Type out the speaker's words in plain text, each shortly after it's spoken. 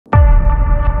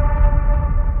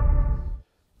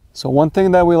So one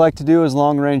thing that we like to do as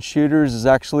long-range shooters is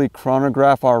actually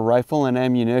chronograph our rifle and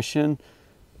ammunition.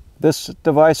 This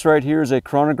device right here is a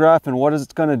chronograph, and what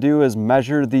it's going to do is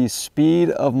measure the speed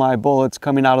of my bullets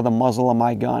coming out of the muzzle of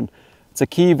my gun. It's a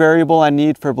key variable I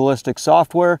need for ballistic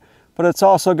software, but it's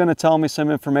also going to tell me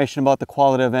some information about the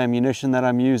quality of ammunition that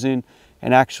I'm using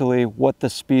and actually what the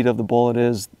speed of the bullet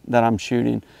is that I'm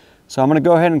shooting. So I'm going to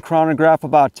go ahead and chronograph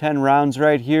about 10 rounds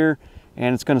right here,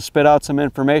 and it's going to spit out some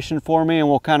information for me, and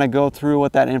we'll kind of go through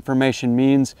what that information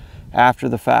means after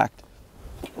the fact.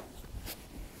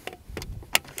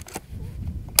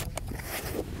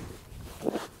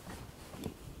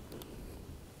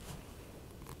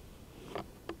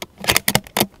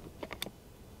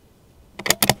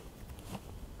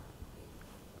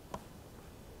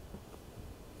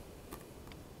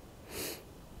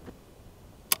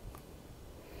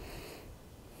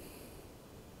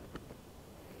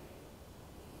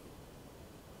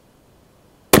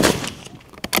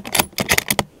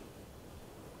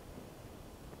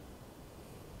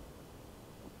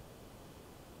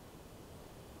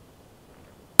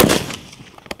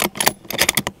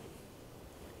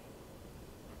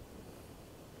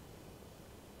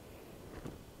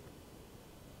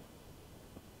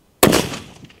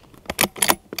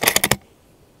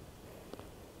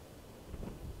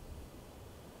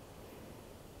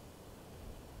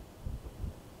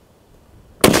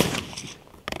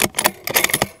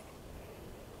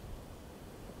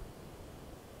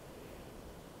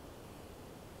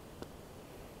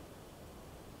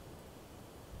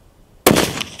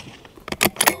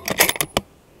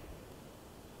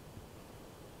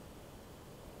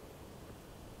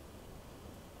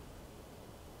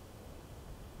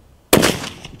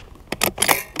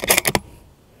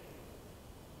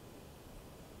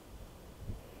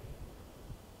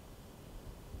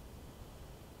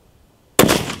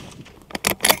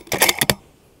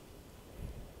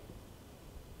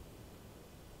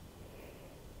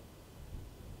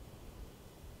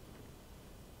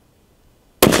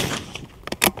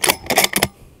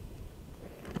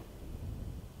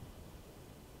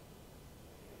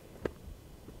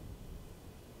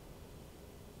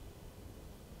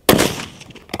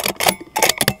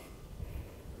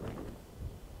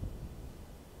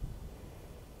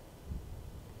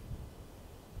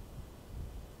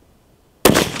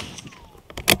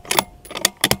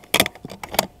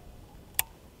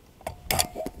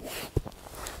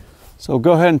 So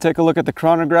go ahead and take a look at the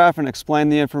chronograph and explain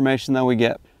the information that we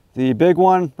get. The big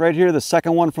one right here, the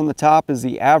second one from the top, is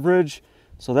the average.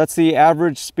 So that's the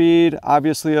average speed,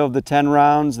 obviously, of the 10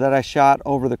 rounds that I shot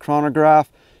over the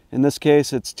chronograph. In this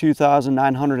case, it's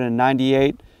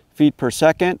 2,998 feet per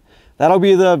second. That'll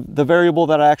be the variable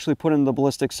that I actually put in the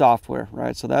ballistic software,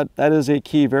 right? So that is a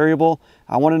key variable.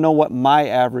 I want to know what my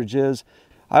average is.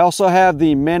 I also have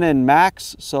the min and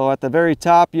max. So at the very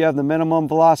top, you have the minimum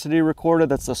velocity recorded.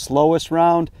 That's the slowest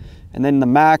round. And then the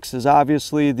max is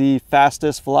obviously the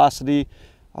fastest velocity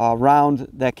round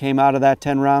that came out of that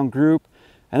 10 round group.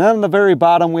 And then on the very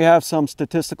bottom, we have some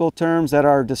statistical terms that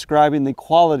are describing the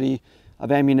quality of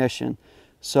ammunition.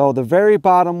 So the very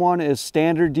bottom one is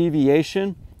standard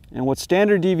deviation. And what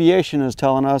standard deviation is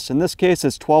telling us, in this case,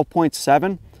 is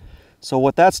 12.7. So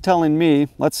what that's telling me,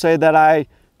 let's say that I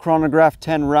chronographed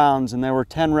 10 rounds and there were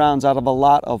 10 rounds out of a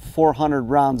lot of 400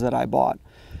 rounds that I bought.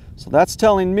 So that's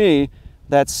telling me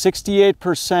that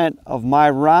 68% of my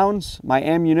rounds, my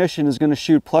ammunition, is going to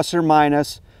shoot plus or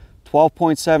minus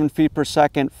 12.7 feet per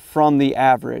second from the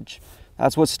average.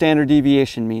 That's what standard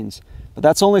deviation means. But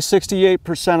that's only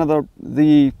 68% of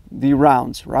the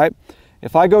rounds, right?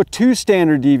 If I go 2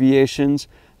 standard deviations,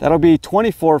 that'll be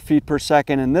 24 feet per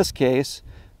second in this case.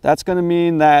 That's going to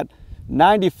mean that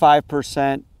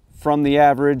 95% from the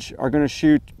average are going to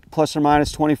shoot plus or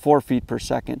minus 24 feet per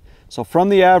second. So from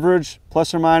the average,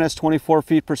 plus or minus 24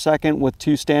 feet per second with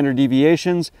 2 standard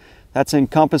deviations, that's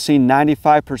encompassing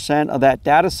 95% of that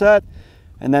data set.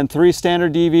 And then 3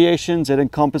 standard deviations, it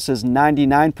encompasses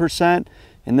 99%.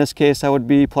 In this case, that would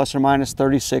be plus or minus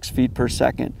 36 feet per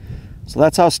second. So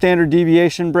that's how standard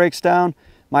deviation breaks down.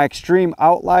 My extreme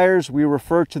outliers, we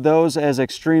refer to those as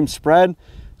extreme spread.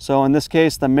 So in this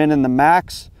case, the min and the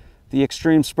max. The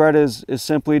extreme spread is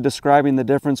simply describing the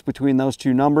difference between those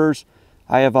two numbers.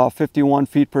 I have a 51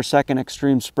 feet per second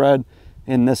extreme spread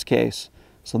in this case.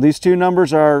 So these two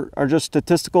numbers are just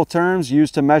statistical terms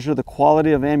used to measure the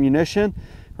quality of ammunition,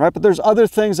 right? But there's other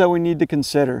things that we need to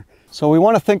consider. So we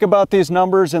want to think about these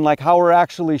numbers and like how we're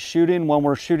actually shooting when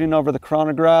we're shooting over the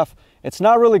chronograph. It's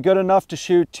not really good enough to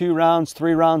shoot 2 rounds,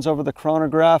 3 rounds over the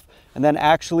chronograph and then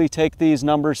actually take these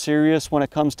numbers serious when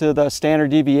it comes to the standard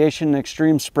deviation and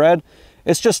extreme spread.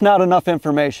 it's just not enough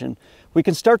information. We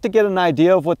can start to get an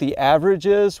idea of what the average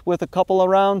is with a couple of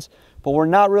rounds, but we're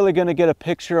not really going to get a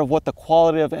picture of what the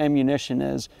quality of ammunition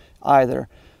is either.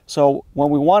 So when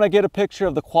we want to get a picture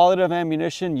of the quality of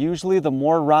ammunition, usually the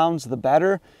more rounds the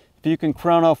better. If you can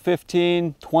chrono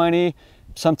 15, 20,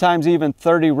 sometimes even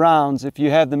 30 rounds, if you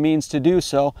have the means to do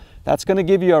so, that's going to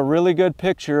give you a really good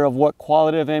picture of what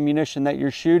quality of ammunition that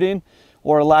you're shooting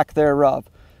or lack thereof.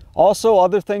 Also,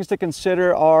 other things to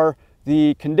consider are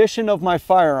the condition of my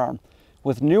firearm.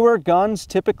 With newer guns,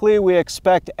 typically we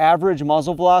expect average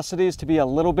muzzle velocities to be a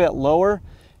little bit lower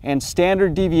and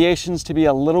standard deviations to be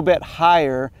a little bit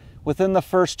higher within the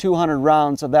first 200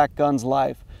 rounds of that gun's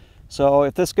life. So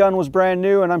if this gun was brand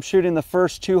new and I'm shooting the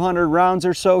first 200 rounds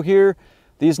or so here,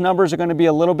 these numbers are going to be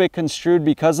a little bit construed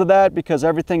because of that, because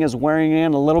everything is wearing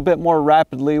in a little bit more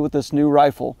rapidly with this new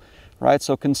rifle, right?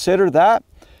 So consider that.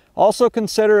 Also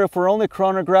consider if we're only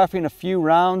chronographing a few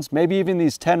rounds, maybe even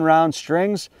these 10-round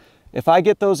strings, if I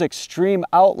get those extreme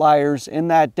outliers in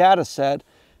that data set,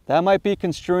 that might be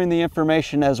construing the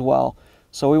information as well.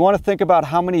 So we want to think about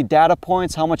how many data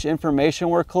points, how much information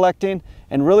we're collecting,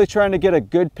 and really trying to get a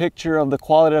good picture of the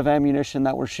quality of ammunition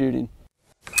that we're shooting.